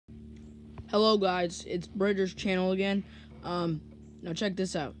Hello guys, it's Bridger's channel again. Now check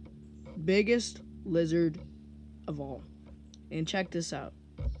this out. Biggest lizard of all. And check this out.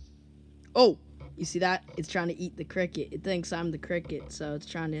 Oh, you see that? It's trying to eat the cricket. It thinks I'm the cricket, so it's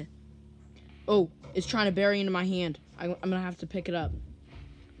trying to... Oh, it's trying to bury into my hand. I'm gonna have to pick it up.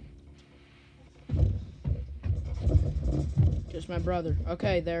 Just my brother.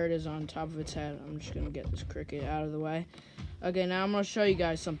 Okay, there it is on top of its head. I'm just gonna get this cricket out of the way. Okay, now I'm gonna show you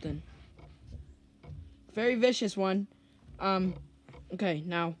guys something. Very vicious one. Okay,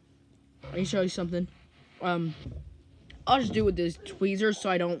 now, let me show you something. I'll just do it with this tweezers so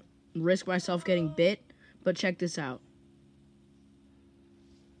I don't risk myself getting bit. But check this out.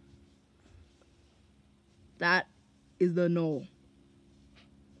 That is the knoll.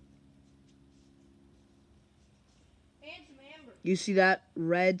 You see that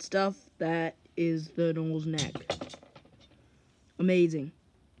red stuff? That is the knoll's neck. Amazing.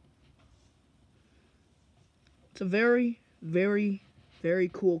 It's a very, very, very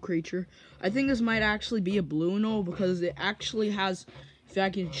cool creature. I think this might actually be a blue knoll because it actually has, if I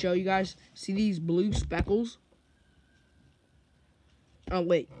can show you guys, see these blue speckles? Oh,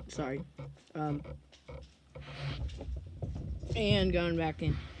 wait, sorry. And going back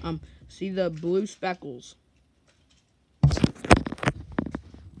in. See the blue speckles?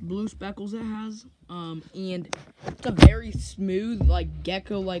 Blue speckles it has. And it's a very smooth, like,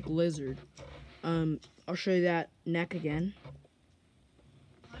 gecko-like lizard. I'll show you that neck again.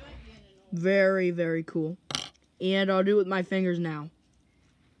 Very, very cool. And I'll do it with my fingers now.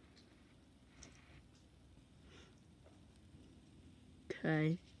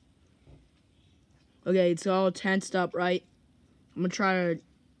 Okay. Okay, it's all tensed up, right? I'm gonna try to...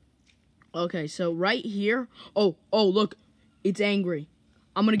 Okay, so right here... Oh, look. It's angry.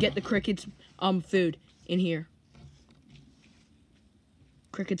 I'm gonna get the cricket's food in here.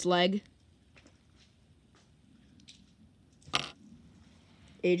 Cricket's leg.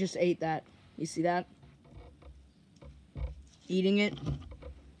 It just ate that. You see that? Eating it.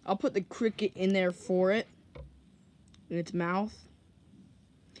 I'll put the cricket in there for it. In its mouth.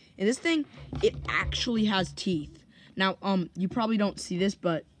 And this thing, it actually has teeth. Now, you probably don't see this,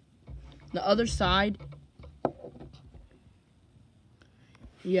 but the other side...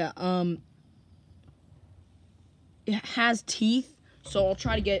 Yeah, it has teeth, so I'll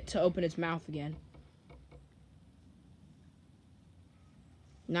try to get it to open its mouth again.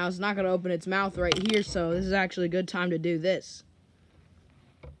 Now, it's not going to open its mouth right here, so this is actually a good time to do this.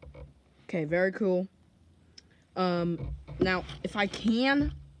 Okay, very cool. Now, if I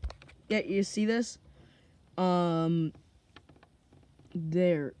can get you to see this,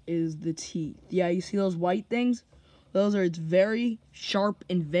 there is the teeth. Yeah, you see those white things? Those are its very sharp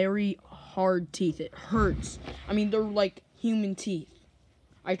and very hard teeth. It hurts. I mean, they're like human teeth.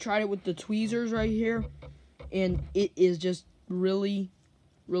 I tried it with the tweezers right here, and it is just really,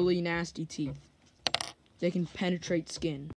 really nasty teeth. They can penetrate skin.